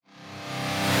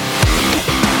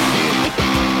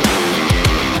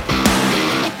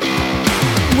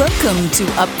Welcome to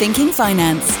Upthinking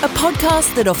Finance, a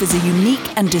podcast that offers a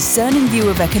unique and discerning view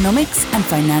of economics and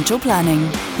financial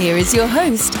planning. Here is your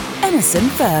host, Emerson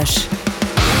Fersch.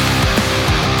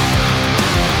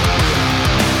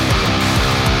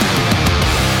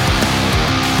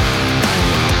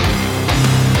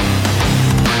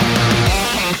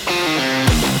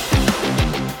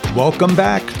 Welcome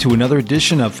back to another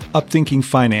edition of Upthinking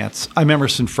Finance. I'm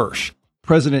Emerson Fersch.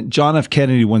 President John F.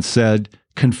 Kennedy once said,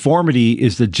 "Conformity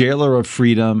is the jailer of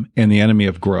freedom and the enemy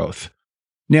of growth."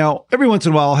 Now, every once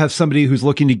in a while, I'll have somebody who's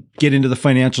looking to get into the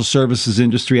financial services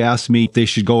industry ask me if they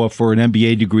should go up for an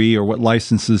MBA degree or what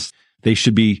licenses they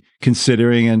should be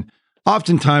considering. And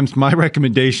oftentimes, my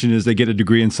recommendation is they get a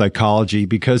degree in psychology,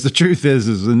 because the truth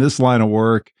is in this line of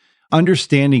work,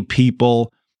 understanding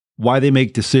people, why they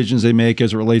make decisions they make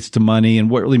as it relates to money, and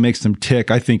what really makes them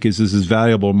tick, I think is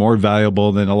valuable, more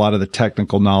valuable than a lot of the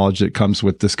technical knowledge that comes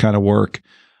with this kind of work.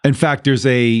 In fact, there's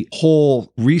a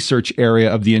whole research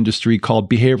area of the industry called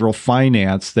behavioral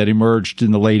finance that emerged in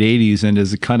the late 80s and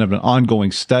is a kind of an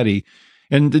ongoing study.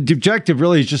 And the objective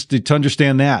really is just to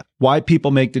understand that, why people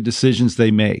make the decisions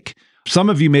they make. Some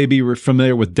of you may be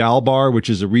familiar with Dalbar, which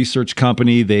is a research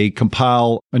company. They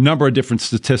compile a number of different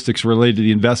statistics related to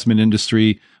the investment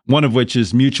industry, one of which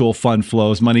is mutual fund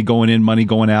flows, money going in, money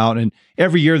going out. And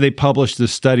every year they publish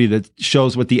this study that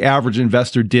shows what the average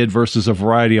investor did versus a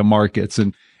variety of markets.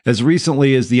 And as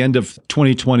recently as the end of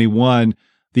 2021,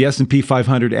 the S&P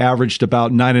 500 averaged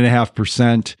about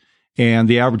 9.5%, and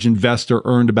the average investor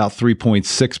earned about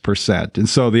 3.6%. And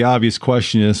so the obvious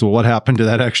question is, well, what happened to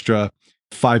that extra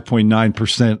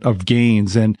 5.9% of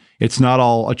gains? And it's not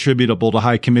all attributable to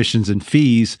high commissions and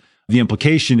fees. The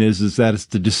implication is that it's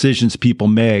the decisions people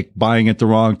make, buying at the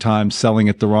wrong time, selling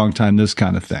at the wrong time, this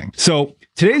kind of thing. So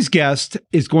today's guest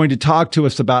is going to talk to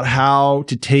us about how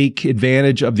to take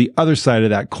advantage of the other side of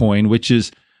that coin, which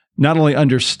is not only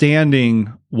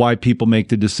understanding why people make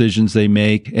the decisions they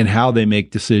make and how they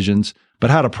make decisions, but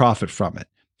how to profit from it.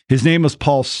 His name is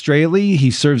Paul Strehle.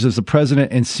 He serves as the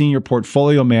president and senior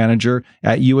portfolio manager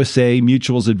at USA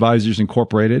Mutuals Advisors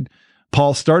Incorporated.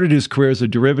 Paul started his career as a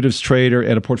derivatives trader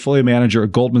and a portfolio manager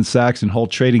at Goldman Sachs and Holt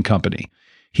Trading Company.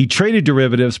 He traded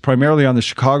derivatives primarily on the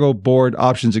Chicago Board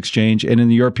Options Exchange and in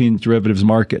the European derivatives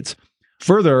markets.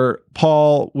 Further,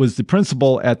 Paul was the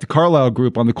principal at the Carlyle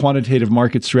Group on the quantitative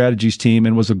market strategies team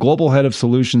and was a global head of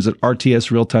solutions at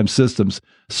RTS Real-Time Systems,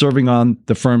 serving on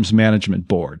the firm's management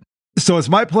board. So it's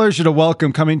my pleasure to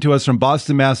welcome, coming to us from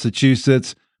Boston,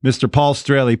 Massachusetts, Mr. Paul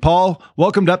Strehle. Paul,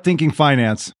 welcome to Upthinking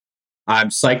Finance. I'm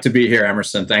psyched to be here,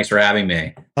 Emerson. Thanks for having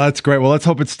me. That's great. Well, let's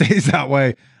hope it stays that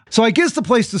way. So I guess the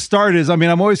place to start is,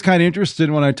 I'm always kind of interested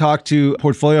when I talk to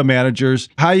portfolio managers,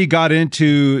 how you got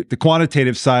into the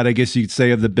quantitative side, I guess you could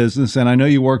say, of the business. And I know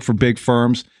you work for big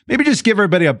firms. Maybe just give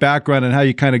everybody a background on how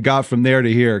you kind of got from there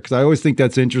to here, because I always think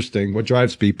that's interesting, what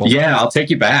drives people. Yeah, I'll take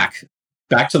you back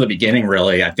to the beginning,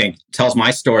 really. I think tells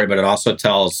my story, but it also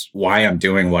tells why I'm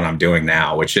doing what I'm doing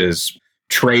now, which is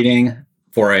trading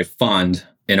for a fund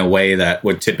in a way that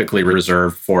would typically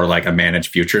reserve for like a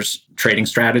managed futures trading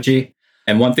strategy.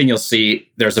 And one thing you'll see,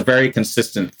 there's a very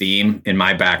consistent theme in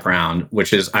my background,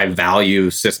 which is I value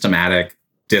systematic,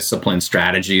 disciplined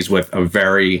strategies with a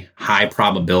very high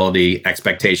probability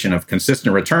expectation of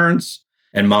consistent returns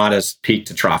and modest peak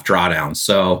to trough drawdowns.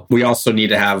 So we also need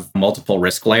to have multiple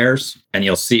risk layers. And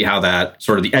you'll see how that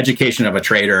sort of the education of a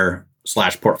trader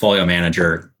 / portfolio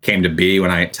manager came to be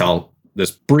when I tell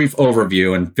this brief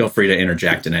overview, and feel free to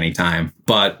interject at any time.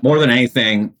 But more than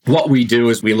anything, what we do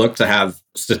is we look to have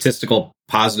statistical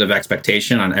positive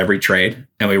expectation on every trade,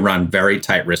 and we run very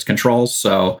tight risk controls.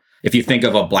 So if you think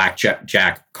of a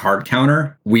blackjack card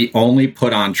counter, we only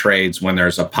put on trades when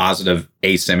there's a positive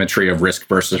asymmetry of risk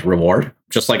versus reward.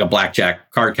 Just like a blackjack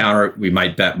card counter, we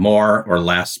might bet more or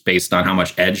less based on how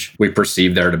much edge we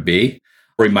perceive there to be.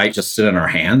 Or we might just sit in our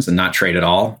hands and not trade at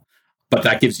all. But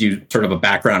that gives you sort of a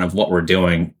background of what we're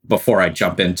doing before I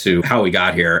jump into how we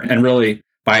got here. And really,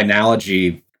 by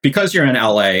analogy, because you're in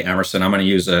LA, Emerson, I'm going to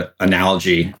use an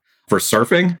analogy for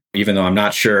surfing, even though I'm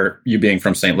not sure, you being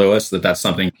from St. Louis, that's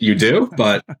something you do.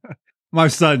 But my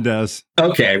son does.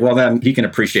 Okay, well, then he can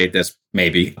appreciate this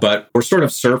maybe. But we're sort of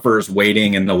surfers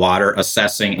waiting in the water,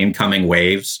 assessing incoming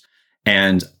waves.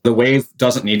 And the wave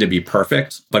doesn't need to be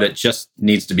perfect, but it just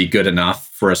needs to be good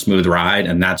enough for a smooth ride.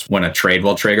 And that's when a trade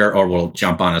will trigger or will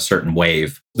jump on a certain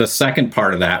wave. The second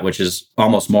part of that, which is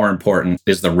almost more important,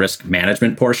 is the risk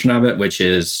management portion of it, which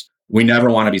is we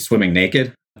never want to be swimming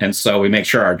naked. And so we make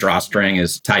sure our drawstring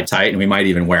is tied tight, and we might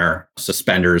even wear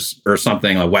suspenders or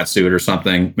something, a wetsuit or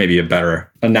something, maybe a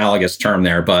better analogous term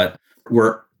there. But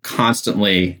we're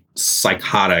constantly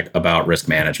psychotic about risk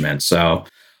management. So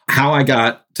how I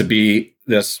got to be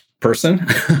this person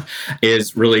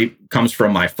is really comes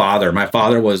from my father. My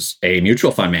father was a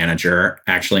mutual fund manager,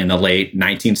 actually in the late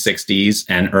 1960s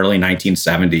and early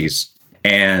 1970s.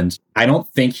 And I don't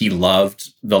think he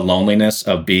loved the loneliness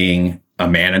of being a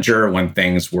manager when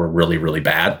things were really, really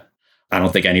bad. I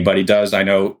don't think anybody does. I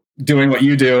know doing what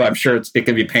you do, I'm sure it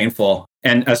can be painful.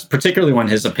 And particularly when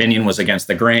his opinion was against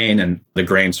the grain and the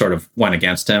grain sort of went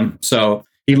against him. So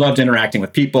he loved interacting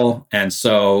with people. And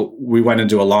so we went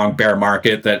into a long bear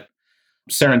market that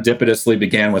serendipitously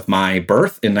began with my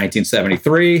birth in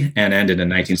 1973 and ended in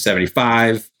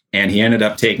 1975. And he ended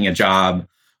up taking a job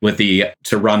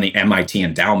to run the MIT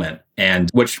endowment, and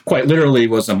which quite literally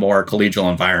was a more collegial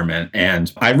environment.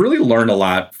 And I really learned a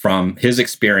lot from his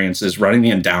experiences running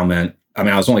the endowment. I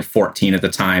mean, I was only 14 at the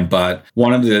time, but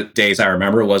one of the days I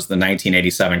remember was the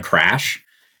 1987 crash.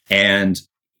 And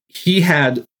he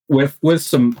had, with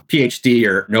some PhD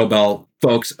or Nobel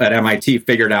folks at MIT,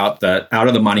 figured out that out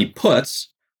of the money puts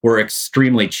were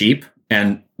extremely cheap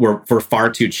and were far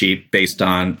too cheap based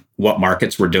on what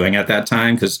markets were doing at that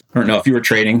time. Because I don't know if you were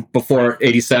trading before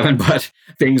 87, but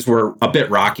things were a bit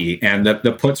rocky and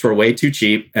the puts were way too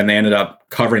cheap and they ended up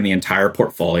covering the entire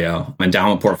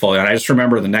endowment portfolio. And I just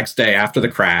remember the next day after the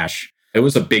crash, it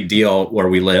was a big deal where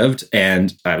we lived.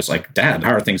 And I was like, Dad,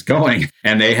 how are things going?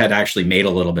 And they had actually made a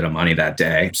little bit of money that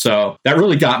day. So that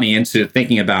really got me into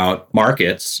thinking about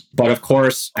markets. But of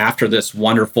course, after this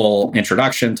wonderful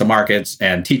introduction to markets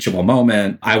and teachable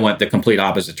moment, I went the complete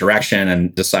opposite direction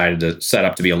and decided to set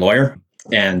up to be a lawyer.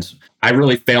 And I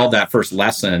really failed that first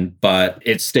lesson, but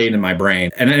it stayed in my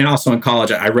brain. And then also in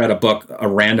college, I read a book, A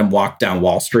Random Walk Down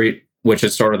Wall Street, which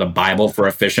is sort of the Bible for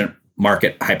efficient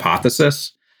market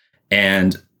hypothesis.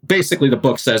 And basically the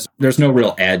book says there's no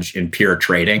real edge in pure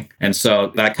trading. And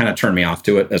so that kind of turned me off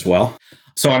to it as well.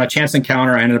 So on a chance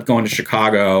encounter, I ended up going to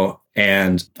Chicago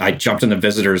and I jumped in the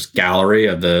visitors gallery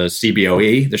of the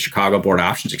CBOE, the Chicago Board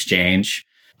Options Exchange.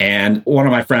 And one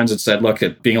of my friends had said, look,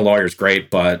 being a lawyer is great,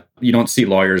 but you don't see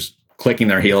lawyers clicking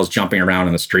their heels, jumping around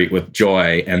in the street with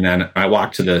joy. And then I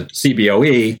walked to the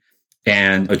CBOE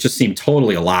and it just seemed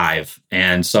totally alive.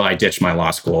 And so I ditched my law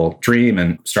school dream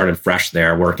and started fresh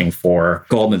there working for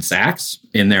Goldman Sachs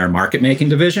in their market making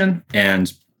division.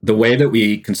 And the way that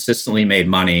we consistently made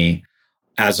money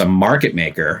as a market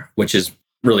maker, which is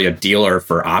really a dealer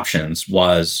for options,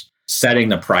 was setting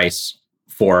the price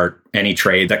for any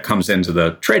trade that comes into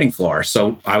the trading floor.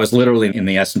 So I was literally in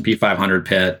the S&P 500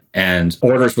 pit and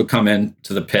orders would come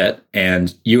into the pit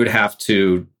and you would have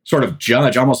to sort of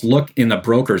judge, almost look in the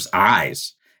broker's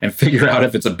eyes and figure out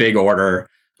if it's a big order,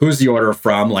 who's the order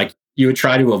from. Like you would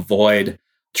try to avoid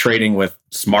trading with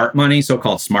smart money,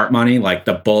 so-called smart money, like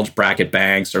the bulge bracket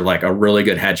banks or like a really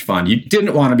good hedge fund. You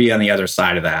didn't want to be on the other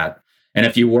side of that. And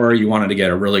if you were, you wanted to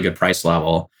get a really good price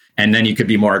level. And then you could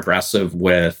be more aggressive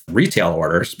with retail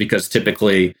orders because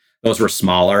typically those were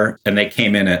smaller and they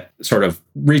came in at sort of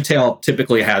retail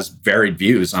typically has varied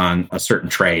views on a certain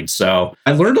trade. So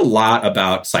I learned a lot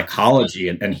about psychology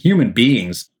and human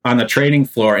beings on the trading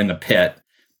floor in the pit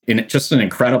in just an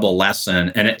incredible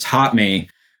lesson. And it taught me,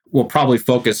 we'll probably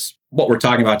focus what we're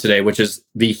talking about today, which is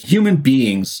the human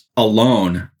beings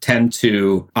alone tend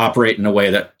to operate in a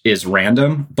way that is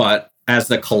random, but as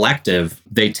the collective,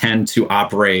 they tend to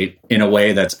operate in a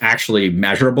way that's actually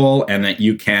measurable and that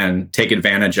you can take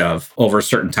advantage of over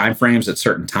certain timeframes at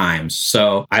certain times.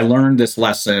 So I learned this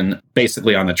lesson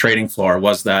basically on the trading floor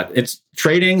was that it's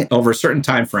trading over certain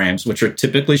timeframes, which are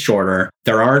typically shorter.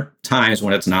 There are times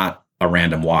when it's not a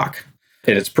random walk.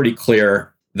 And it's pretty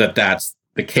clear that that's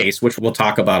the case, which we'll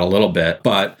talk about a little bit.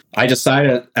 But I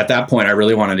decided at that point, I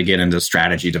really wanted to get into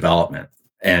strategy development.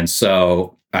 And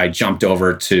so I jumped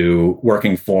over to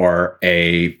working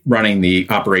running the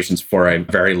operations for a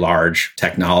very large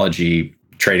technology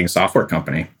trading software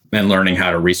company and learning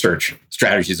how to research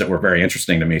strategies that were very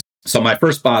interesting to me. So my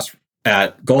first boss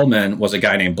at Goldman was a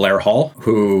guy named Blair Hull,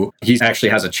 who he actually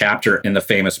has a chapter in the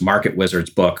famous Market Wizards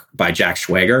book by Jack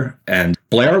Schwager. And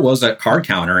Blair was a card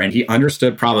counter and he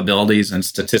understood probabilities and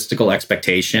statistical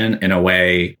expectation in a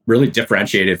way really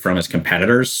differentiated from his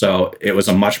competitors. So it was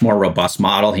a much more robust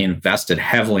model. He invested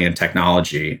heavily in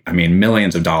technology. I mean,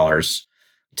 millions of dollars,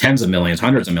 tens of millions,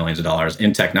 hundreds of millions of dollars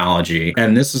in technology.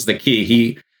 And this is the key.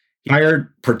 He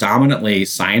hired predominantly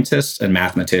scientists and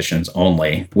mathematicians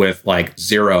only with like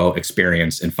zero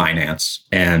experience in finance.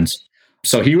 And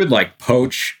so he would like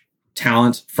poach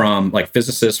talent from like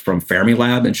physicists from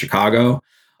Fermilab in Chicago.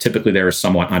 Typically, they were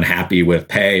somewhat unhappy with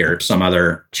pay or some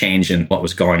other change in what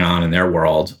was going on in their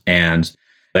world. And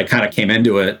they kind of came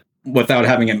into it without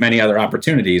having many other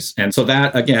opportunities. And so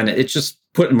that, again, it just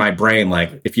put in my brain,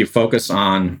 like, if you focus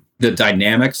on the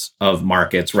dynamics of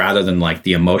markets rather than like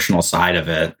the emotional side of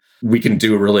it, we can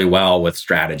do really well with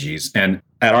strategies. And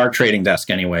at our trading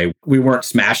desk anyway, we weren't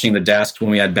smashing the desk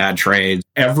when we had bad trades.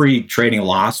 Every trading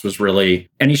loss was really,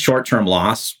 any short-term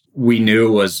loss we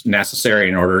knew was necessary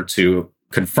in order to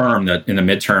confirm that in the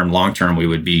midterm, long term, we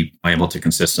would be able to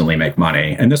consistently make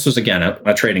money. And this was, again,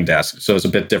 a trading desk. So it's a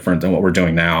bit different than what we're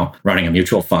doing now, running a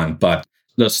mutual fund. But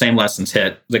those same lessons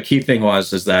hit. The key thing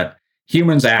is that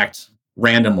humans act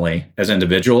randomly as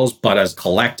individuals, but as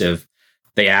collective,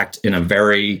 they act in a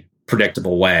very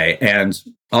predictable way. And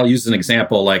I'll use an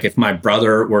example. Like if my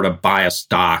brother were to buy a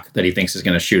stock that he thinks is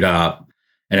going to shoot up,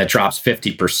 and it drops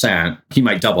 50%, he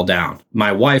might double down.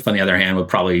 My wife, on the other hand, would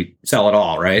probably sell it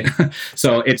all, right?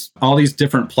 So it's all these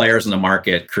different players in the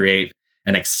market create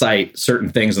and excite certain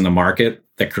things in the market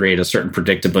that create a certain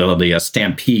predictability, a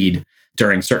stampede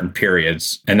during certain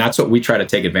periods. And that's what we try to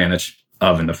take advantage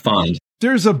of in the fund.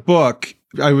 There's a book,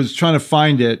 I was trying to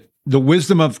find it, The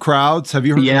Wisdom of Crowds. Have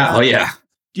you heard of that? Oh, yeah.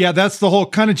 Yeah, that's the whole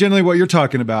kind of generally what you're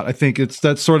talking about. I think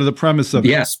that's sort of the premise of it.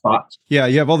 Yeah, spot. Yeah,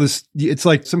 you have all this, it's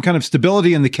like some kind of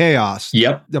stability in the chaos.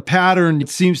 Yep. The pattern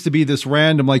seems to be this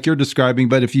random like you're describing,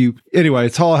 but anyway,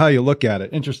 it's all how you look at it.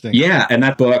 Interesting. Yeah, and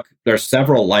that book, there's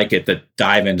several like it that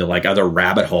dive into like other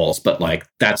rabbit holes, but like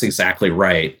that's exactly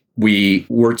right.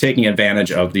 We're taking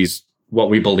advantage of these, what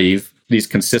we believe, these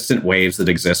consistent waves that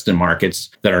exist in markets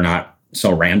that are not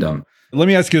so random. Let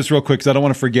me ask you this real quick because I don't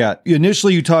want to forget.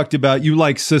 Initially, you talked about you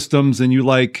like systems and you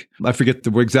like, I forget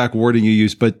the exact wording you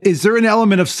used, but is there an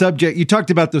element of subject? You talked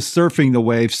about the surfing the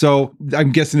wave. So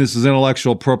I'm guessing this is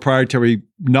intellectual proprietary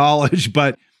knowledge,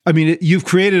 but I mean, you've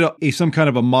created some kind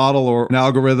of a model or an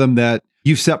algorithm that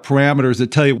you've set parameters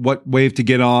that tell you what wave to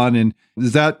get on. And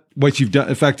is that what you've done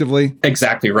effectively?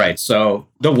 Exactly right. So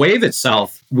the wave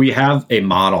itself, we have a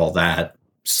model that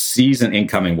sees an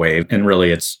incoming wave, and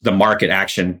really it's the market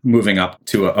action moving up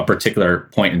to a particular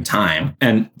point in time.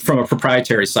 And from a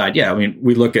proprietary side, yeah, I mean,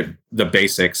 we look at the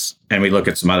basics and we look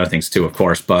at some other things too, of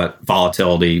course, but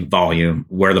volatility, volume,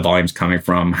 where the volume's coming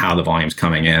from, how the volume's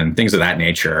coming in, things of that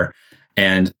nature.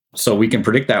 And so we can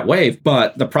predict that wave.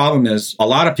 But the problem is a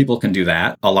lot of people can do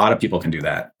that.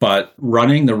 But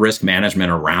running the risk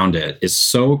management around it is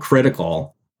so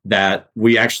critical that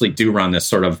we actually do run this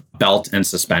sort of belt and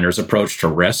suspenders approach to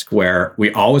risk, where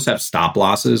we always have stop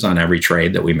losses on every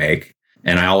trade that we make.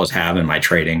 And I always have in my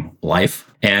trading life.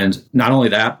 And not only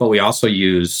that, but we also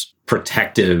use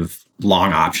protective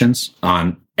long options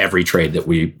on every trade that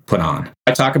we put on.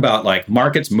 I talk about like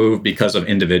markets move because of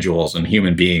individuals and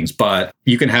human beings, but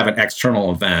you can have an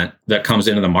external event that comes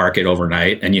into the market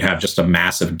overnight and you have just a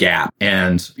massive gap.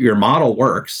 And your model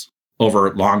works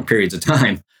over long periods of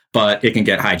time, but it can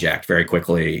get hijacked very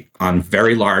quickly on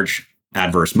very large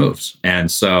adverse moves.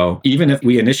 And so even if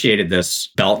we initiated this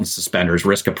belt and suspenders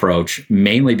risk approach,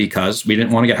 mainly because we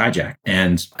didn't want to get hijacked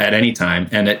and at any time,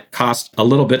 and it costs a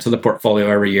little bit to the portfolio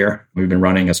every year. We've been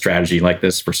running a strategy like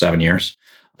this for 7 years,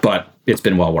 but it's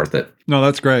been well worth it. No,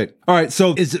 that's great. All right.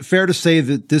 So is it fair to say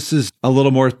that this is a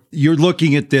little more, you're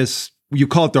looking at this, you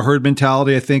call it the herd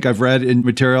mentality, I think I've read in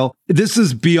material. This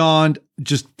is beyond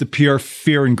just the pure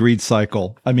fear and greed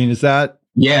cycle. I mean, is that?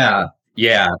 Yeah.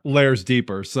 Layers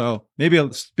deeper. So maybe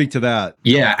I'll speak to that.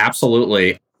 Yeah,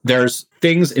 absolutely. There's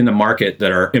things in the market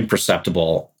that are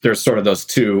imperceptible. There's sort of those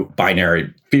two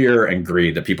binary, fear and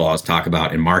greed, that people always talk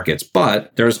about in markets,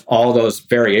 but there's all those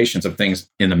variations of things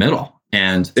in the middle.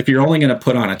 And if you're only going to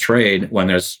put on a trade when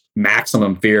there's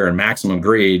maximum fear and maximum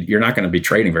greed, you're not going to be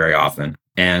trading very often.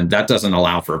 And that doesn't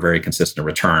allow for a very consistent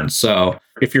return. So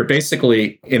if you're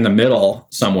basically in the middle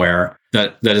somewhere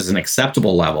that is an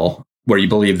acceptable level, where you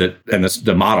believe that, and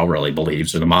the model really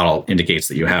believes, or the model indicates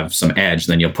that you have some edge,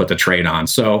 then you'll put the trade on.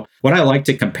 So what I like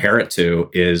to compare it to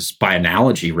is by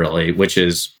analogy, really, which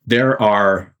is there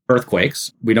are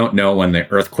earthquakes. We don't know when the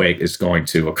earthquake is going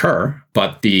to occur,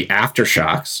 but the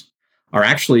aftershocks are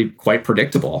actually quite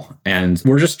predictable. And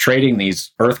we're just trading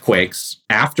these earthquakes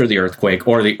after the earthquake,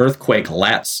 or the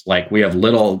earthquake-lets, like we have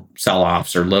little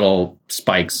sell-offs or little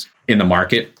spikes in the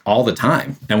market all the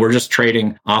time. And we're just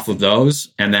trading off of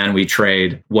those. And then we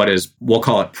trade what is, we'll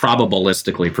call it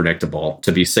probabilistically predictable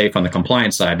to be safe on the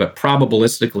compliance side. But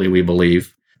probabilistically, we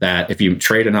believe that if you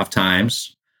trade enough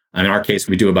times, in our case,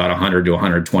 we do about 100 to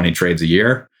 120 trades a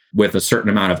year with a certain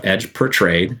amount of edge per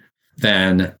trade,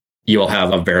 then you'll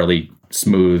have a fairly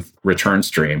smooth return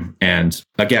stream. And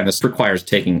again, this requires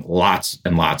taking lots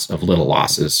and lots of little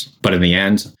losses. But in the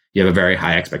end, you have a very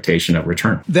high expectation of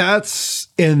return.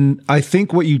 And I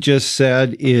think what you just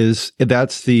said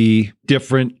that's the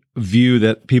different view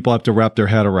that people have to wrap their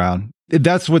head around.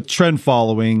 That's what trend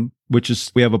following, which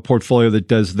is we have a portfolio that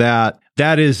does that.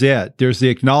 That is it. There's the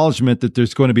acknowledgement that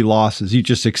there's going to be losses. You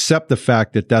just accept the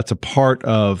fact that that's a part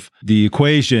of the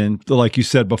equation, like you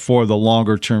said before, the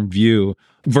longer term view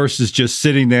versus just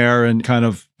sitting there and kind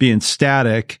of being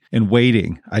static and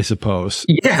waiting, I suppose.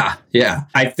 Yeah.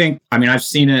 I've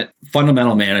seen it.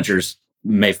 Fundamental managers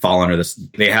may fall under this.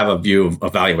 They have a view of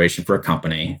evaluation for a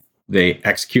company. They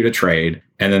execute a trade,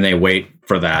 and then they wait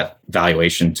for that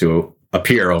valuation to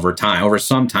appear over time, over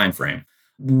some time frame.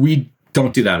 We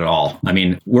don't do that at all. I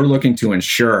mean, we're looking to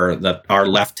ensure that our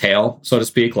left tail, so to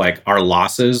speak, like our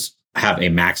losses have a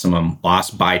maximum loss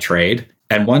by trade.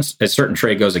 And once a certain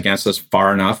trade goes against us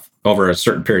far enough over a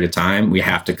certain period of time, we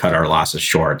have to cut our losses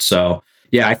short. So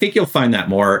yeah, I think you'll find that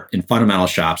more in fundamental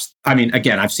shops. I mean,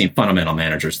 again, I've seen fundamental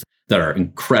managers that are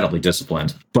incredibly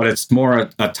disciplined, but it's more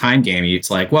a time game. It's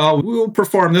like, well, we will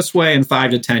perform this way in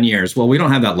 5 to 10 years. Well, we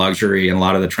don't have that luxury, and a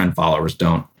lot of the trend followers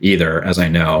don't either, as I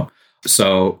know.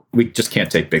 So we just can't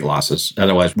take big losses.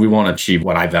 Otherwise, we won't achieve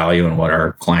what I value and what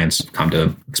our clients come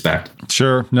to expect.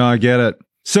 Sure. No, I get it.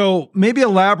 So maybe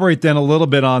elaborate then a little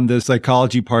bit on the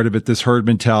psychology part of it, this herd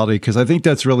mentality, because I think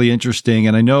that's really interesting.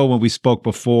 And I know when we spoke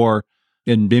before,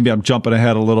 and maybe I'm jumping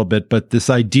ahead a little bit, but this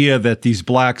idea that these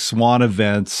black swan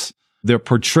events, they're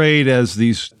portrayed as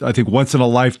these, I think, once in a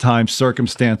lifetime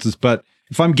circumstances. But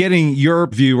if I'm getting your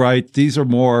view right, these are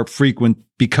more frequent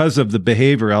because of the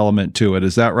behavior element to it.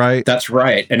 Is that right? That's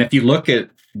right. And if you look at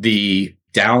the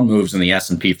down moves in the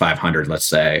S&P 500, let's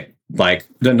say, like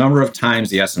the number of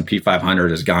times the S&P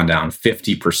 500 has gone down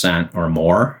 50% or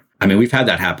more. I mean, we've had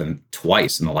that happen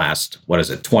twice in the last,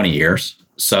 20 years.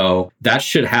 So that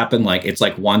should happen it's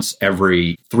like once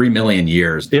every 3 million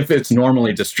years if it's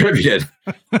normally distributed.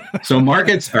 So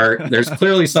there's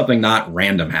clearly something not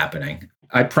random happening.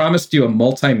 I promised you a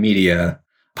multimedia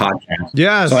podcast.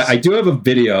 Yes. So I do have a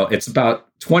video. It's about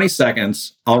 20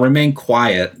 seconds. I'll remain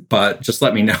quiet, but just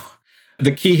let me know.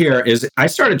 The key here is I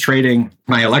started trading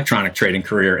my electronic trading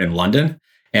career in London,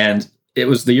 and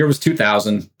the year was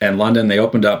 2000, and London, they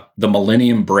opened up the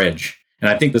Millennium Bridge. And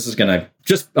I think this is going to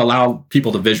just allow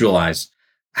people to visualize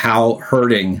how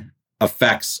herding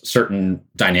affects certain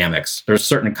dynamics. There's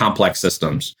certain complex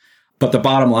systems. But the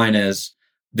bottom line is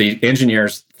the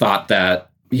engineers thought that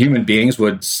human beings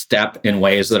would step in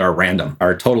ways that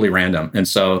are totally random. And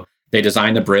so they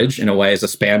designed the bridge in a way as a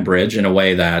span bridge in a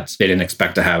way that they didn't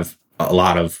expect to have a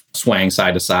lot of swaying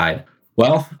side to side.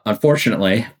 Well,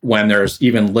 unfortunately, when there's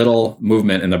even little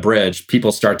movement in the bridge,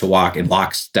 people start to walk in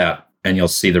lockstep. And you'll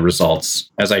see the results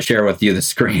as I share with you the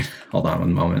screen. Hold on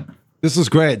one moment. This is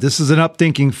great. This is an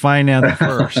upthinking finance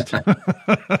first.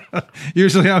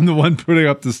 Usually I'm the one putting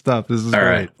up the stuff. This is all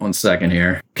great. Right, 1 second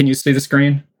here. Can you see the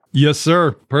screen? Yes,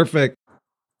 sir. Perfect.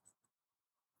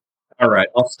 All right,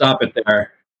 I'll stop it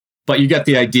there. But you get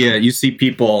the idea. You see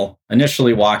people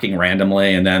initially walking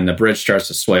randomly, and then the bridge starts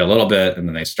to sway a little bit, and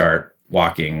then they start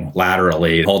walking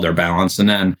laterally, hold their balance, and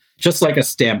then just like a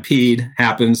stampede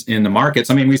happens in the markets.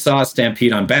 I mean, we saw a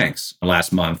stampede on banks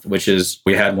last month, which is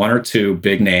we had one or two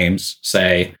big names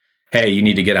say, hey, you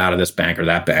need to get out of this bank or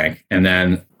that bank. And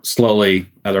then slowly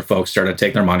other folks started to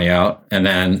take their money out. And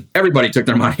then everybody took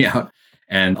their money out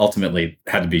and ultimately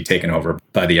had to be taken over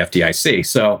by the FDIC.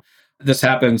 So this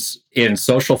happens in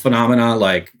social phenomena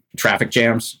like traffic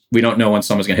jams. We don't know when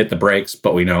someone's going to hit the brakes,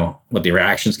 but we know what the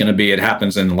reaction is going to be. It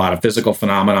happens in a lot of physical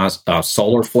phenomena,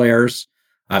 solar flares.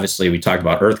 Obviously, we talked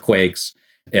about earthquakes,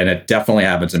 and it definitely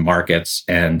happens in markets,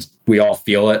 and we all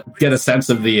feel it. Get a sense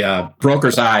of the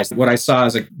broker's eyes. What I saw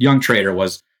as a young trader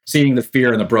was seeing the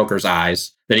fear in the broker's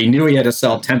eyes that he knew he had to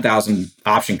sell 10,000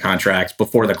 option contracts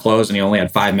before the close, and he only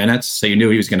had 5 minutes. So you knew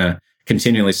he was going to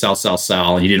continually sell,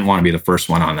 and you didn't want to be the first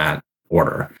one on that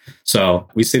order. So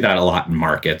we see that a lot in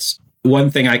markets.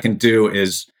 One thing I can do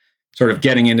is sort of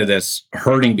getting into this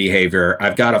herding behavior.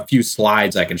 I've got a few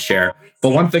slides I can share. But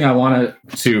one thing I wanted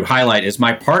to highlight is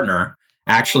my partner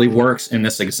actually works in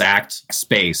this exact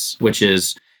space, which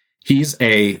is he's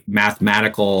a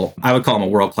mathematical, I would call him a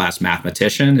world-class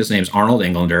mathematician. His name's Arnold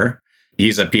Englander.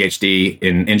 He's a PhD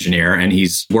in engineer, and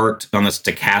he's worked on the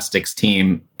stochastics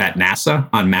team at NASA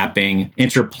on mapping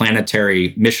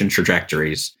interplanetary mission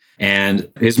trajectories. And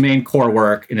his main core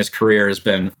work in his career has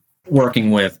been working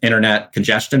with internet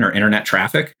congestion or internet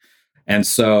traffic. And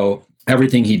so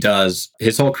everything he does,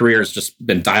 his whole career has just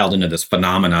been dialed into this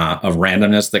phenomena of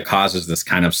randomness that causes this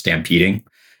kind of stampeding.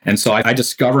 And so I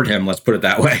discovered him, let's put it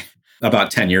that way,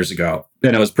 about 10 years ago.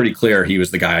 And it was pretty clear he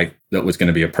was the guy that was going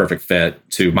to be a perfect fit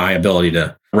to my ability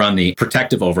to run the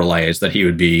protective overlays, that he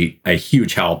would be a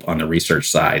huge help on the research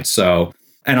side. So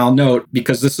And I'll note,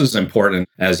 because this is important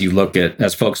as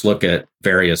folks look at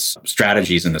various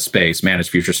strategies in the space, managed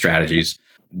future strategies,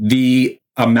 the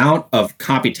amount of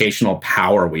computational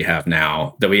power we have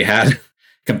now that we had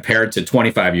compared to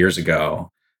 25 years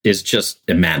ago is just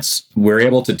immense. We're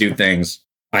able to do things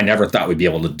I never thought we'd be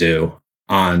able to do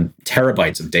on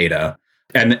terabytes of data.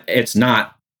 And it's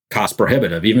not cost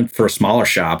prohibitive. Even for smaller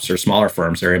shops or smaller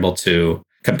firms, they're able to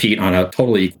compete on a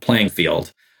totally playing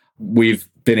field. We've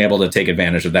been able to take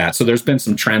advantage of that. So there's been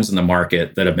some trends in the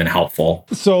market that have been helpful.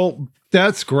 So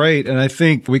that's great. And I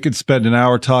think we could spend an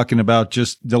hour talking about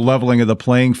just the leveling of the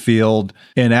playing field.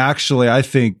 And actually, I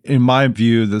think, in my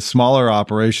view, the smaller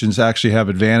operations actually have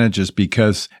advantages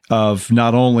because of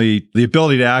not only the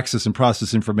ability to access and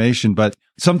process information, but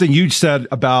something you said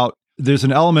about there's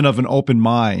an element of an open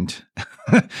mind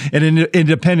and an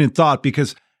independent thought,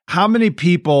 because how many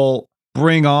people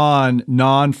bring on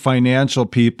non-financial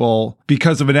people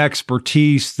because of an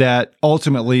expertise that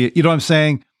ultimately, you know what I'm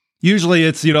saying? Usually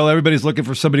it's, everybody's looking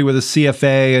for somebody with a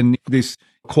CFA and these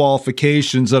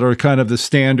qualifications that are kind of the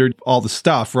standard, all the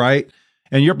stuff, right?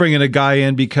 And you're bringing a guy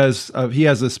in because he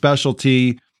has a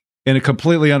specialty in a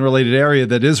completely unrelated area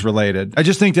that is related. I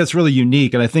just think that's really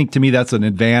unique. And I think to me, that's an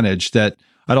advantage that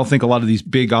I don't think a lot of these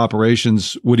big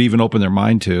operations would even open their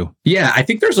mind to. Yeah, I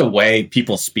think there's a way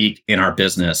people speak in our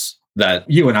business that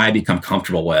you and I become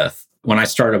comfortable with. When I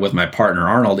started with my partner,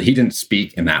 Arnold, he didn't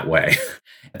speak in that way.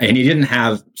 And he didn't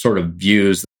have sort of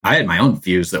views. I had my own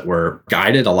views that were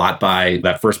guided a lot by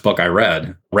that first book I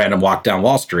read, Random Walk Down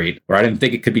Wall Street, where I didn't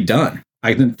think it could be done.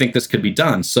 I didn't think this could be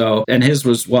done. So, and his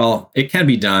was, well, it can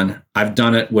be done. I've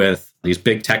done it with these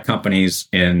big tech companies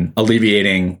in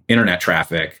alleviating internet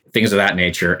traffic, things of that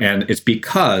nature. And it's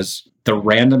because the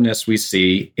randomness we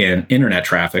see in internet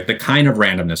traffic, the kind of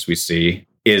randomness we see,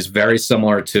 is very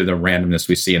similar to the randomness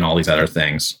we see in all these other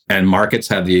things. And markets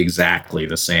have exactly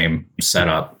the same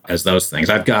setup as those things.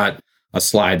 I've got a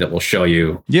slide that will show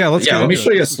you. Let me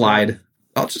show you a slide.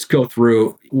 I'll just go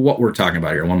through what we're talking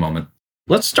about here. One moment.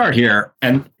 Let's start here.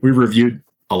 And we reviewed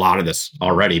a lot of this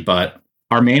already, but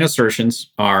our main assertions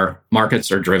are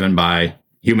markets are driven by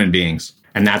human beings.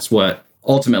 And that's what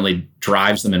ultimately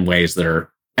drives them in ways that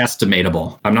are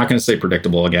estimatable. I'm not going to say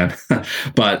predictable again,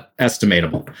 but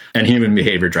estimatable. And human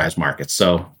behavior drives markets.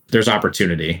 So there's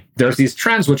opportunity. There's these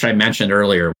trends, which I mentioned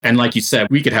earlier. And like you said,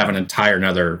 we could have an entire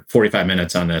another 45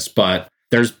 minutes on this, but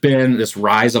there's been this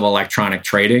rise of electronic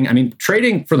trading. I mean,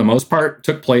 trading for the most part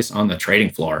took place on the trading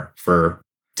floor for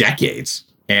decades.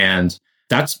 And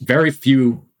that's very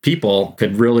few people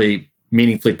could really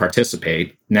meaningfully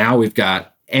participate. Now we've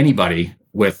got anybody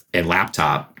with a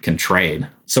laptop can trade.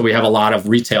 So we have a lot of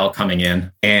retail coming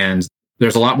in, and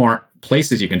there's a lot more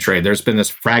places you can trade. There's been this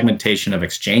fragmentation of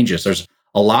exchanges. There's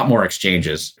a lot more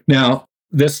exchanges. Now,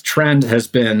 this trend has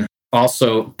been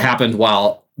also happened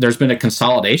while there's been a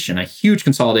consolidation, a huge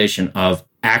consolidation of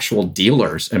actual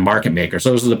dealers and market makers.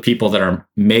 Those are the people that are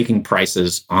making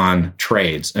prices on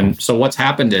trades. And so what's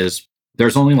happened is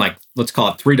there's only let's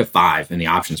call it 3 to 5 in the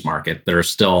options market that are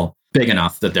still big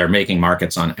enough that they're making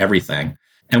markets on everything.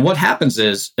 And what happens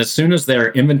is, as soon as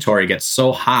their inventory gets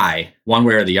so high, one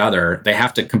way or the other, they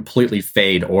have to completely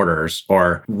fade orders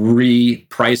or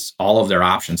reprice all of their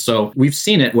options. So we've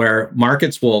seen it where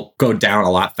markets will go down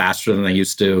a lot faster than they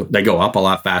used to. They go up a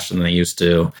lot faster than they used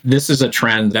to. This is a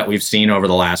trend that we've seen over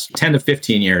the last 10 to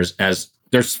 15 years as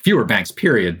there's fewer banks,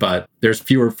 period, but there's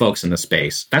fewer folks in the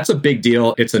space. That's a big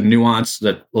deal. It's a nuance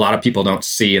that a lot of people don't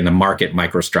see in the market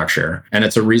microstructure. And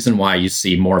it's a reason why you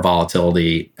see more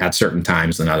volatility at certain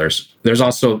times than others. There's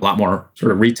also a lot more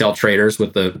sort of retail traders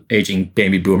with the aging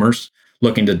baby boomers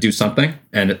looking to do something,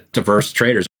 and diverse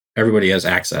traders. Everybody has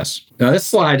access. Now, this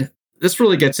slide, this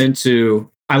really gets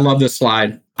into, I love this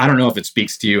slide. I don't know if it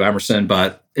speaks to you, Emerson,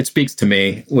 but it speaks to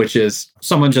me, which is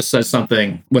someone just says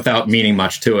something without meaning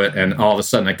much to it. And all of a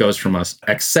sudden it goes from a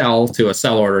sell to a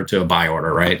sell order to a buy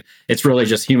order, right? It's really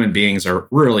just human beings are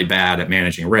really bad at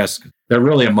managing risk. They're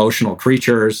really emotional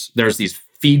creatures. There's these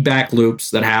feedback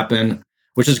loops that happen,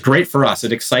 which is great for us.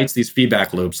 It excites these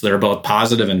feedback loops that are both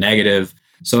positive and negative.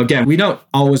 So again, we don't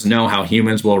always know how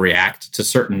humans will react to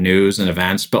certain news and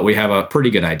events, but we have a pretty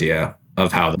good idea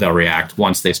of how they'll react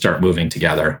once they start moving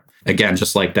together. Again,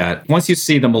 just like that. Once you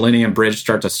see the Millennium Bridge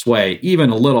start to sway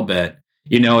even a little bit,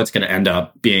 you know it's going to end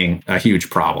up being a huge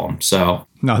problem. So,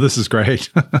 no, this is great.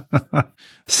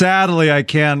 Sadly, I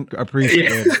can't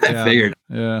appreciate it. Yeah, I figured.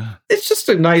 Yeah. It's just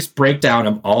a nice breakdown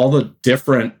of all the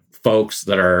different folks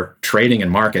that are trading in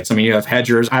markets. I mean, you have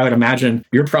hedgers. I would imagine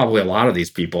you're probably a lot of these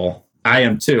people. I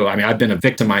am too. I mean, I've been a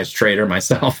victimized trader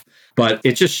myself. But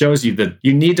it just shows you that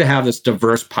you need to have this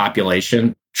diverse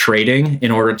population trading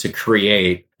in order to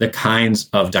create the kinds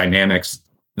of dynamics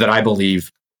that I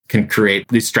believe can create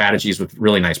these strategies with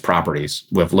really nice properties,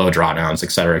 with low drawdowns,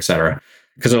 et cetera,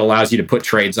 because it allows you to put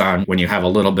trades on when you have a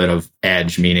little bit of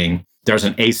edge, meaning there's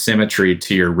an asymmetry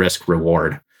to your risk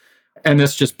reward. And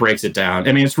this just breaks it down.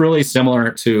 I mean, it's really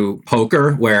similar to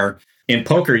poker, where in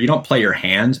poker, you don't play your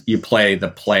hand, you play the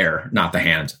player, not the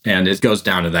hand. And it goes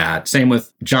down to that. Same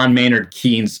with John Maynard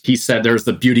Keynes. He said there's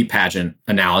the beauty pageant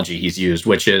analogy he's used,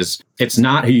 which is it's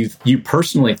not who you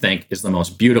personally think is the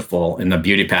most beautiful in the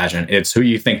beauty pageant. It's who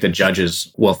you think the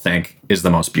judges will think is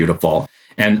the most beautiful.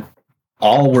 And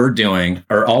all we're doing,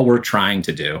 or all we're trying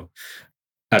to do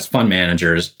as fund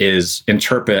managers, is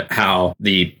interpret how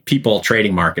the people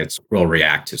trading markets will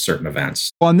react to certain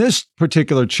events. On this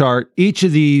particular chart, each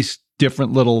of these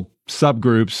different little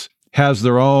subgroups has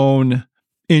their own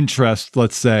interest,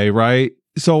 let's say, right?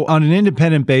 So on an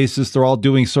independent basis, they're all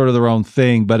doing sort of their own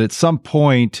thing. But at some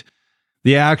point,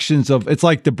 the actions of, it's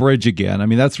like the bridge again. I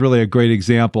mean, that's really a great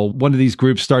example. One of these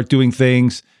groups start doing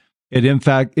things, it in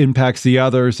fact impacts the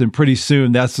others. And pretty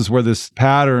soon, that's just where this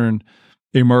pattern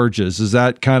emerges. Is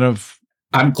that kind of...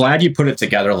 I'm glad you put it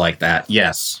together like that.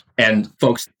 Yes. And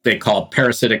folks they call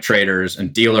parasitic traders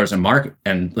and dealers and market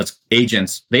and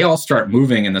agents, they all start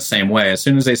moving in the same way. As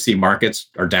soon as they see markets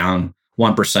are down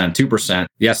 1%, 2%,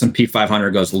 the S&P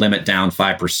 500 goes limit down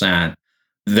 5%.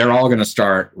 They're all going to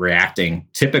start reacting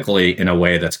typically in a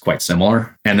way that's quite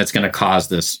similar. And it's going to cause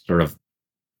this sort of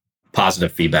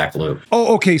positive feedback loop.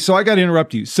 Oh, okay. So I got to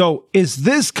interrupt you. So is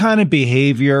this kind of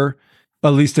behavior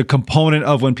at least a component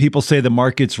of when people say the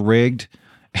market's rigged?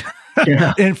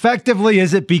 Yeah. Effectively,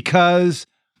 is it because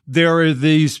there are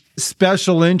these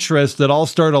special interests that all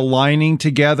start aligning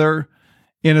together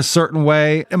in a certain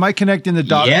way? Am I connecting the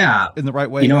dots in the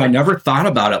right way? You know, I never thought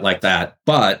about it like that,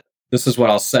 but this is what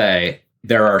I'll say.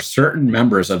 There are certain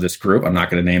members of this group, I'm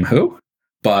not going to name who,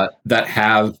 but that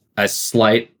have a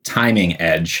slight timing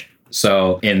edge.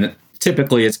 So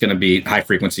typically it's going to be high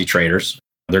frequency traders.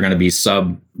 They're going to be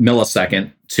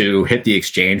sub-millisecond to hit the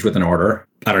exchange with an order.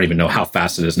 I don't even know how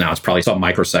fast it is now. It's probably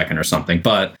sub-microsecond or something,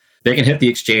 but they can hit the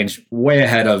exchange way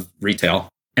ahead of retail.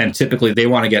 And typically they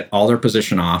want to get all their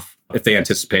position off if they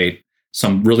anticipate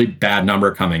some really bad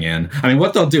number coming in. I mean,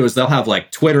 what they'll do is they'll have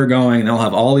like Twitter going, and they'll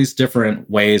have all these different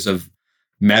ways of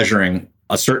measuring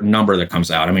a certain number that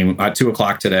comes out. I mean, at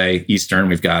 2:00 today, Eastern,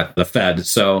 we've got the Fed.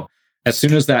 So as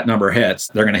soon as that number hits,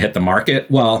 they're going to hit the market.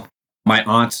 Well, my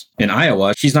aunt in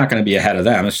Iowa, she's not going to be ahead of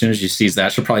them. As soon as she sees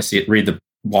that, she'll probably read the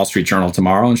Wall Street Journal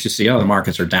tomorrow, and she'll see, the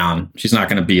markets are down. She's not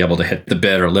going to be able to hit the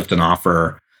bid or lift an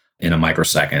offer in a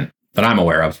microsecond that I'm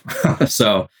aware of.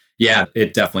 So yeah,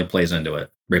 it definitely plays into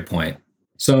it. Great point.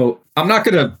 So I'm not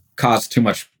going to cause too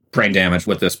much brain damage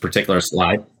with this particular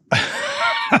slide.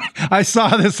 I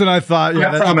saw this and I thought,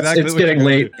 I promise exactly it's getting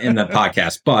late in the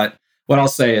podcast. But what I'll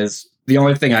say is the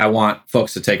only thing I want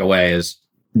folks to take away is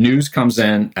news comes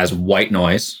in as white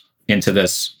noise into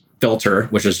this filter,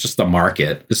 which is just the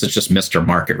market. This is just Mr.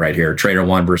 Market right here, Trader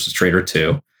 1 versus Trader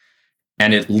 2.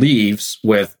 And it leaves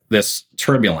with this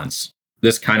turbulence,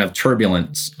 this kind of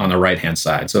turbulence on the right-hand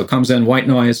side. So it comes in white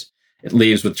noise, it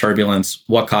leaves with turbulence.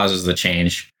 What causes the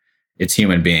change? It's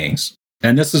human beings.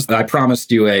 And this is, I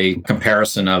promised you a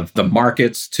comparison of the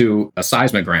markets to a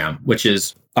seismogram, which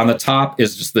is on the top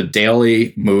is just the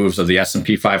daily moves of the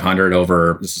S&P 500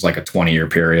 over, this is like a 20-year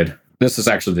period. This is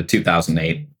actually the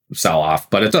 2008 sell-off,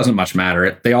 but it doesn't much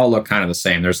matter. They all look kind of the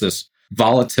same. There's this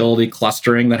volatility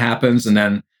clustering that happens, and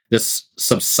then this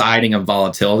subsiding of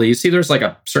volatility. You see, there's like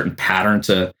a certain pattern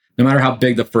to, no matter how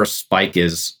big the first spike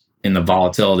is in the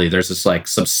volatility, there's this like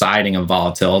subsiding of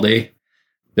volatility.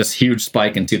 This huge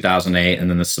spike in 2008, and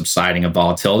then the subsiding of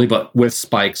volatility, but with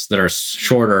spikes that are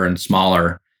shorter and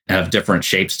smaller and have different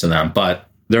shapes to them. But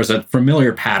there's a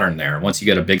familiar pattern there once you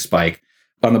get a big spike.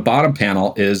 On the bottom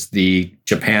panel is the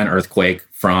Japan earthquake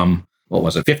from,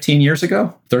 15 years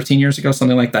ago, 13 years ago,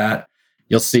 something like that.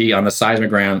 You'll see on the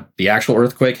seismogram, the actual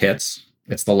earthquake hits.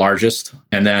 It's the largest.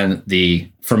 And then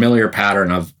the familiar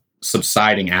pattern of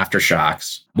subsiding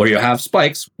aftershocks, where you have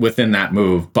spikes within that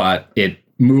move, but it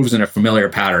moves in a familiar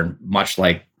pattern, much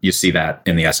like you see that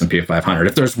in the S&P 500.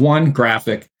 If there's one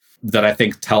graphic that I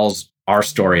think tells our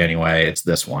story anyway, it's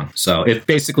this one. So it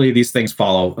basically, these things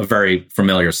follow a very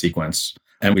familiar sequence,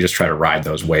 and we just try to ride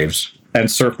those waves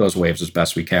and surf those waves as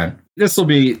best we can. This will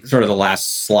be sort of the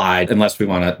last slide, unless we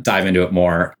want to dive into it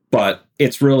more, but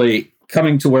it's really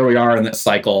coming to where we are in this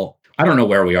cycle. I don't know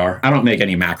where we are. I don't make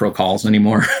any macro calls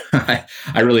anymore. I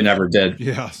really never did.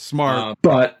 Yeah, smart.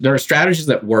 But there are strategies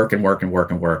that work and work and work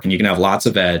and work, and you can have lots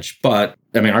of edge. But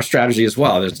I mean, our strategy as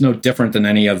well, it's no different than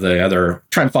any of the other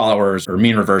trend followers or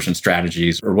mean reversion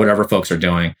strategies or whatever folks are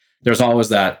doing. There's always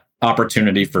that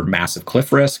opportunity for massive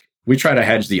cliff risk. We try to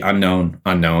hedge the unknown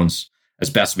unknowns as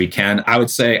best we can. I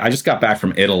would say I just got back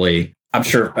from Italy. I'm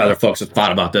sure other folks have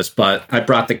thought about this, but I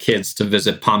brought the kids to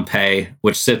visit Pompeii,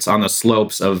 which sits on the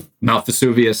slopes of Mount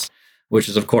Vesuvius, which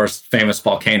is, of course, famous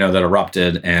volcano that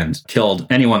erupted and killed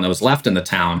anyone that was left in the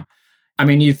town. I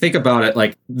mean, you think about it,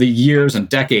 like the years and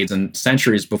decades and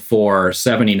centuries before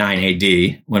 79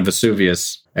 AD, when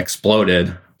Vesuvius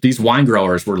exploded, these wine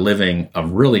growers were living a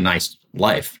really nice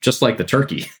life, just like the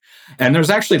turkey. And there's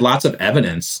actually lots of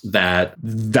evidence that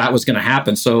that was going to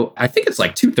happen. So I think it's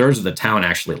like 2/3 of the town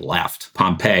actually left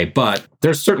Pompeii. But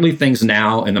there's certainly things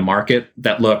now in the market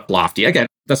that look lofty. Again,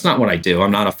 that's not what I do.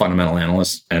 I'm not a fundamental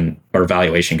analyst or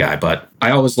valuation guy, but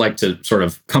I always like to sort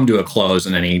of come to a close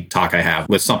in any talk I have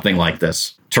with something like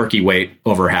this: turkey weight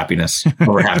over happiness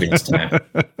tonight.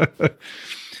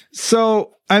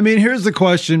 So, I mean, here's the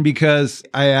question, because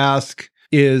I ask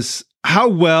is how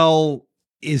well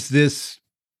is this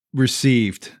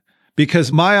received?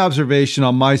 Because my observation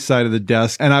on my side of the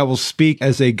desk, and I will speak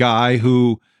as a guy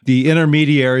who, the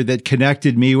intermediary that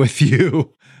connected me with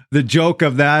you, the joke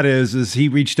of that is he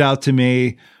reached out to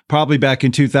me probably back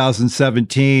in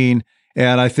 2017.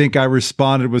 And I think I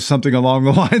responded with something along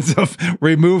the lines of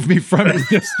remove me from his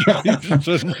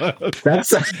distribution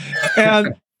list.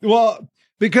 And well,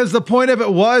 because the point of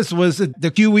it was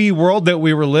the QE world that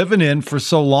we were living in for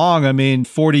so long. I mean,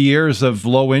 40 years of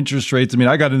low interest rates. I mean,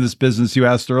 I got in this business, you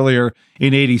asked earlier,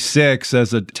 in 86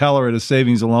 as a teller at a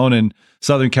savings and loan in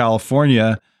Southern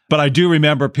California. But I do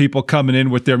remember people coming in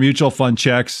with their mutual fund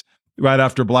checks right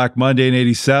after Black Monday in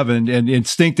 87. And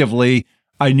instinctively,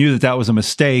 I knew that was a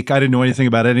mistake. I didn't know anything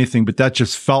about anything, but that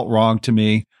just felt wrong to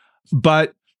me.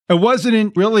 But it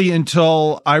wasn't really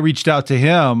until I reached out to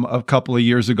him a couple of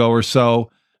years ago or so,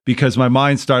 because my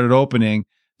mind started opening.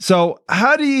 So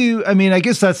how do you, I mean, I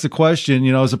guess that's the question,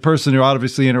 as a person who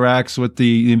obviously interacts with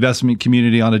the investment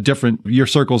community on your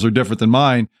circles are different than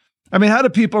mine. I mean, how do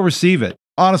people receive it?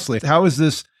 Honestly, how is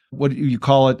this, what do you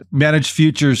call it, managed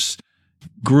futures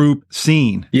group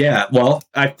seen? Yeah, well,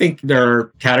 I think there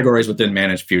are categories within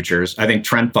managed futures. I think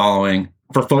trend following,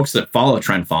 for folks that follow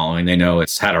trend following, they know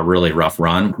it's had a really rough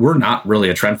run. We're not really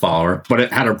a trend follower, but it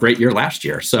had a great year last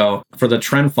year. So for the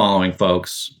trend following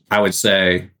folks, I would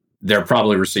say they're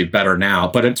probably received better now.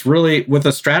 But it's really, with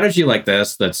a strategy like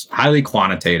this that's highly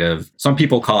quantitative, some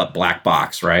people call it black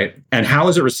box, right? And how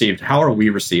is it received? How are we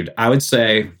received? I would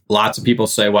say lots of people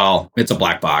say, well, it's a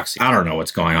black box. I don't know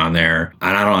what's going on there,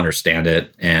 and I don't understand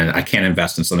it, and I can't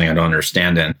invest in something I don't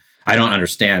understand in. I don't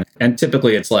understand. And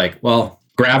typically it's like, well,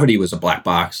 gravity was a black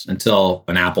box until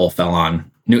an apple fell on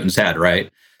Newton's head,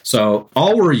 right? So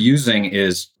all we're using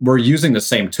the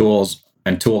same tools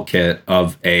and toolkit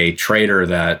of a trader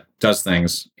that does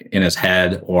things in his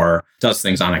head or does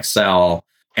things on Excel,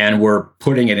 and we're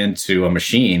putting it into a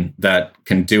machine that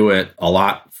can do it a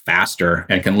lot faster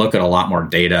and can look at a lot more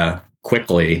data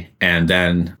quickly and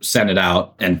then send it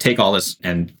out and take all this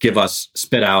and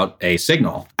spit out a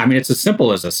signal. I mean, it's as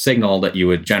simple as a signal that you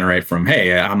would generate from,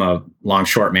 hey, I'm a long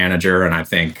short manager and I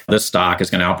think this stock is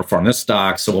going to outperform this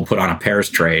stock, so we'll put on a pairs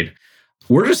trade.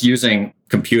 We're just using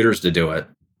computers to do it.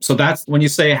 So that's when you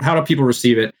say, how do people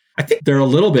receive it? I think they're a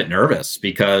little bit nervous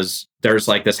because there's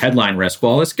like this headline risk.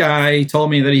 Well, this guy told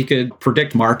me that he could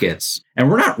predict markets, and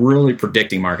we're not really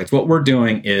predicting markets. What we're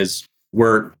doing is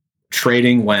we're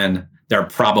trading when they're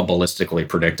probabilistically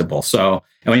predictable. So,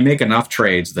 and we make enough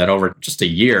trades that over just a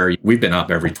year, we've been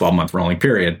up every 12-month rolling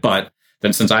period, but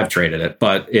then since I've traded it,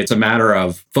 but it's a matter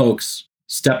of folks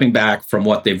stepping back from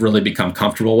what they've really become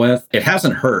comfortable with. It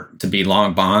hasn't hurt to be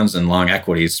long bonds and long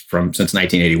equities since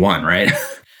 1981, right?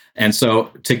 And so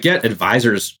to get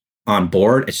advisors on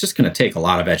board, it's just going to take a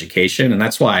lot of education. And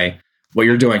that's why what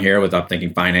you're doing here with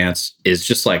Upthinking Finance is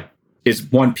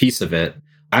one piece of it.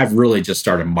 I've really just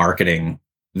started marketing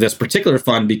this particular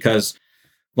fund because,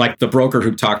 like the broker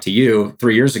who talked to you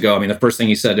 3 years ago, I mean, the first thing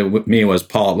he said to me was,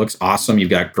 Paul, it looks awesome. You've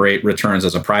got great returns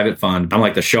as a private fund. I'm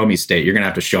like the show me state. You're going to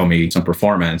have to show me some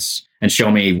performance and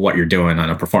show me what you're doing on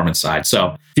a performance side.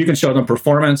 So if you can show them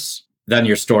performance, then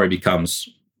your story becomes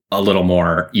a little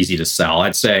more easy to sell.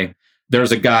 I'd say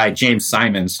there's a guy, James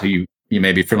Simons, who you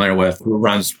may be familiar with, who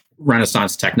runs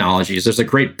Renaissance Technologies. There's a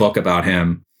great book about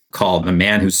him called The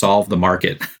Man Who Solved the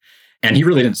Market. And he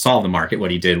really didn't solve the market. What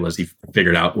he did was he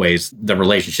figured out ways, the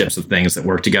relationships of things that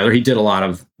work together. He did a lot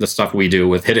of the stuff we do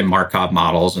with hidden Markov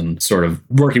models and sort of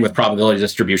working with probability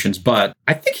distributions. But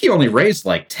I think he only raised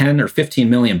like 10 or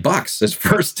 15 million bucks his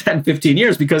first 10, 15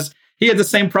 years because he had the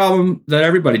same problem that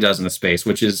everybody does in the space,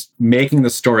 which is making the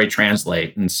story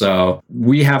translate. And so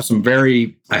we have some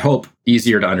very, I hope,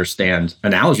 easier to understand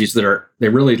analogies they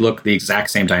really look the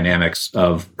exact same dynamics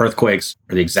of earthquakes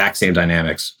or the exact same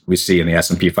dynamics we see in the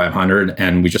S&P 500.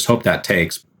 And we just hope that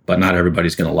takes, but not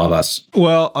everybody's going to love us.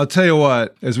 Well, I'll tell you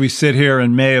what, as we sit here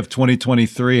in May of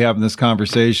 2023 having this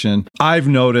conversation, I've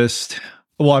noticed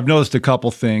a couple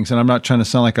things, and I'm not trying to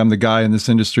sound like I'm the guy in this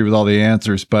industry with all the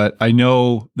answers, but I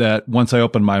know that once I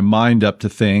open my mind up to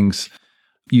things,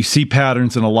 you see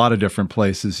patterns in a lot of different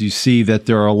places. You see that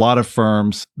there are a lot of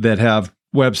firms that have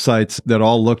websites that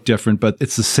all look different, but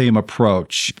it's the same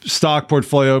approach. Stock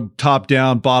portfolio, top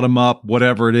down, bottom up,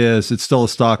 whatever it is, it's still a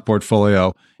stock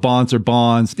portfolio. Bonds are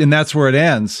bonds, and that's where it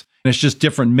ends. And it's just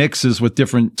different mixes with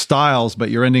different styles,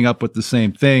 but you're ending up with the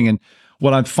same thing. And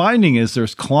what I'm finding is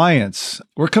there's clients,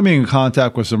 we're coming in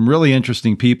contact with some really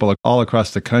interesting people all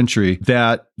across the country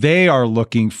that they are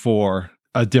looking for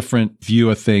a different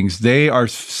view of things. They are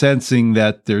sensing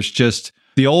that there's just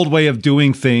the old way of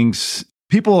doing things.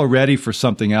 People are ready for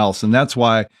something else. And that's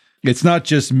why it's not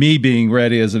just me being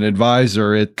ready as an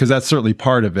advisor, because that's certainly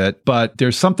part of it, but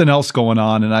there's something else going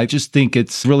on. And I just think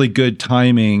it's really good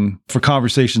timing for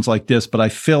conversations like this. But I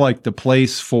feel like the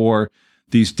place for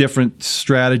these different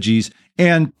strategies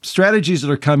and strategies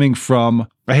that are coming from,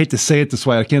 I hate to say it this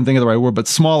way, I can't think of the right word, but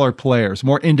smaller players,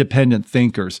 more independent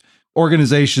thinkers,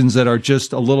 organizations that are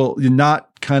just a little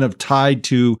not kind of tied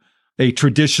to a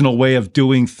traditional way of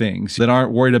doing things, that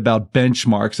aren't worried about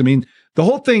benchmarks. I mean, the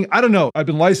whole thing, I don't know, I've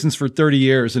been licensed for 30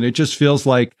 years and it just feels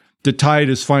like the tide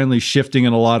is finally shifting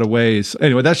in a lot of ways.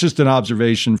 Anyway, that's just an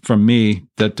observation from me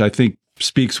that I think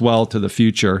speaks well to the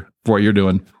future for what you're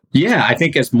doing. Yeah, I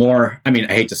think it's more, I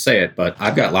hate to say it, but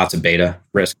I've got lots of beta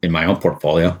risk in my own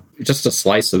portfolio. Just a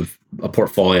slice of a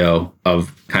portfolio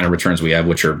of kind of returns we have,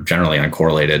 which are generally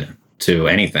uncorrelated to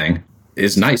anything,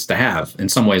 is nice to have. In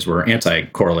some ways, we're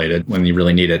anti-correlated when you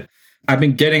really need it. I've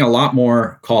been getting a lot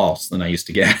more calls than I used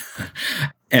to get.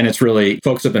 And it's really,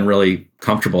 folks have been really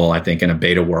comfortable, I think, in a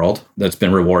beta world that's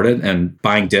been rewarded, and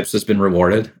buying dips has been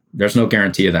rewarded. There's no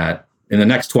guarantee of that. In the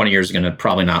next 20 years is going to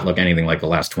probably not look anything like the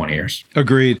last 20 years.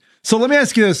 Agreed. So let me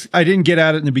ask you this. I didn't get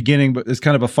at it in the beginning, but it's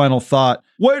kind of a final thought.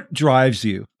 What drives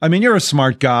you? You're a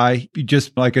smart guy. You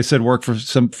just, like I said, work for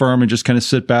some firm and just kind of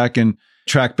sit back and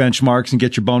track benchmarks and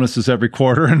get your bonuses every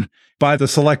quarter and buy the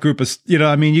select group of,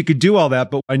 you could do all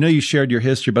that, but I know you shared your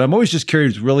history, but I'm always just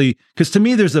curious really, because to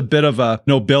me, there's a bit of a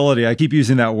nobility. I keep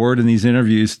using that word in these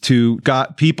interviews to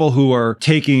got people who are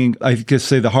taking, I guess,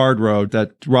 say the hard road,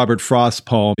 that Robert Frost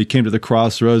poem, you came to the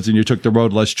crossroads and you took the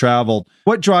road less traveled.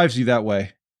 What drives you that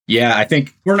way? Yeah, I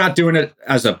think we're not doing it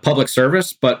as a public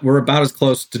service, but we're about as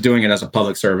close to doing it as a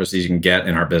public service as you can get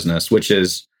in our business, which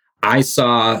is, I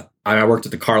worked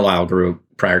at the Carlyle Group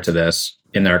prior to this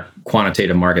in their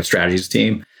quantitative market strategies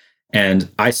team. And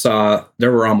I saw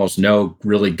there were almost no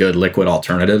really good liquid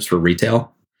alternatives for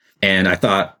retail. And I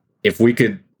thought if we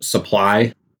could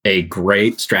supply a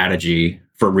great strategy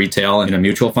for retail in a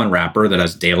mutual fund wrapper that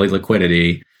has daily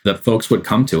liquidity, that folks would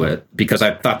come to it, because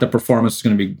I thought the performance was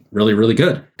going to be really, really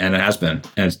good. And it has been.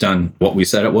 And it's done what we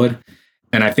said it would.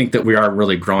 And I think that we are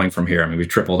really growing from here. We've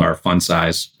tripled our fund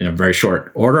size in a very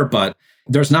short order, but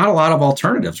there's not a lot of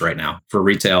alternatives right now for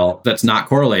retail that's not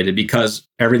correlated, because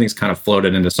everything's kind of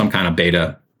floated into some kind of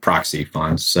beta proxy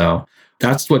funds. So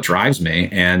that's what drives me.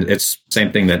 And it's the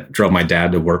same thing that drove my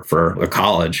dad to work for a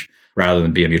college rather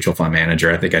than be a mutual fund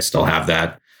manager. I think I still have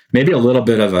that. Maybe a little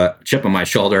bit of a chip on my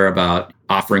shoulder about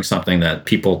offering something that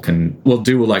people will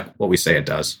do like what we say it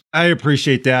does. I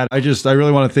appreciate that. I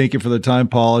really want to thank you for the time,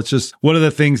 Paul. It's just one of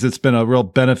the things that's been a real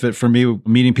benefit for me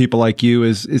meeting people like you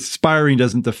is inspiring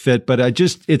doesn't fit, but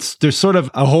there's sort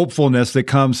of a hopefulness that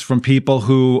comes from people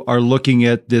who are looking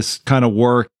at this kind of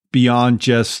work beyond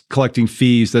just collecting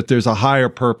fees, that there's a higher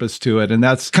purpose to it. And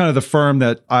that's kind of the firm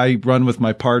that I run with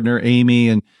my partner, Amy.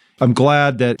 And I'm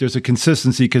glad that there's a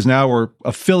consistency, because now we're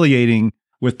affiliating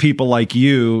with people like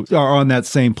you are on that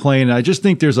same plane. And I just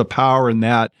think there's a power in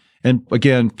that. And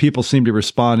again, people seem to be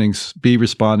responding.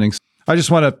 I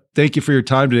just want to thank you for your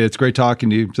time today. It's great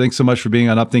talking to you. Thanks so much for being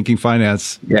on Upthinking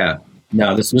Finance. Yeah.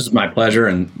 No, this was my pleasure.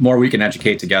 And more we can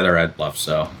educate together, I'd love.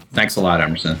 So thanks a lot,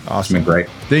 Emerson. Awesome. It's been great.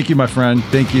 Thank you, my friend.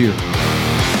 Thank you.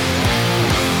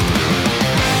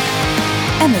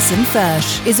 Emerson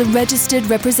Fersch is a registered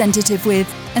representative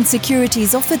with and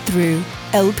securities offered through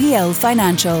LPL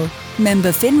Financial, member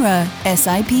FINRA,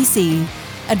 SIPC.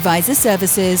 Advisor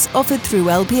services offered through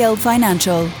LPL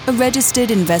Financial, a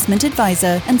registered investment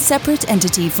advisor and separate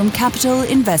entity from Capital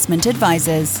Investment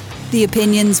Advisors. The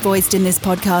opinions voiced in this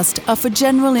podcast are for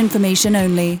general information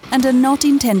only and are not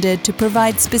intended to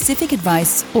provide specific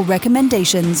advice or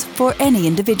recommendations for any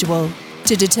individual.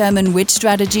 To determine which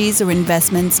strategies or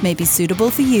investments may be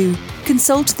suitable for you,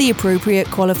 consult the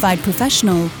appropriate qualified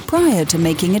professional prior to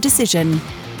making a decision.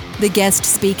 The guest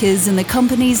speakers and the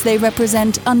companies they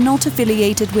represent are not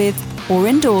affiliated with or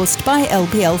endorsed by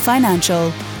LPL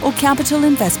Financial or Capital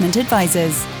Investment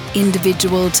Advisors.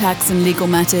 Individual tax and legal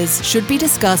matters should be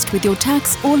discussed with your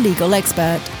tax or legal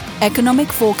expert.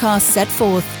 Economic forecasts set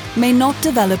forth may not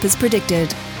develop as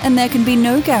predicted, and there can be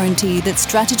no guarantee that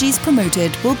strategies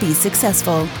promoted will be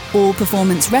successful. All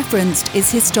performance referenced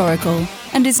is historical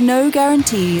and is no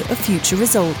guarantee of future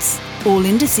results. All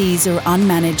indices are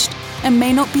unmanaged and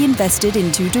may not be invested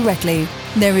into directly.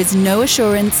 There is no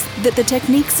assurance that the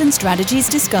techniques and strategies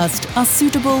discussed are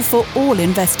suitable for all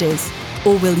investors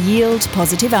or will yield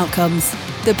positive outcomes.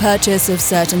 The purchase of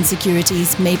certain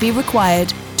securities may be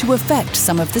required to affect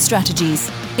some of the strategies.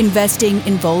 Investing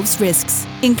involves risks,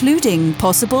 including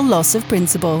possible loss of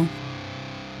principal.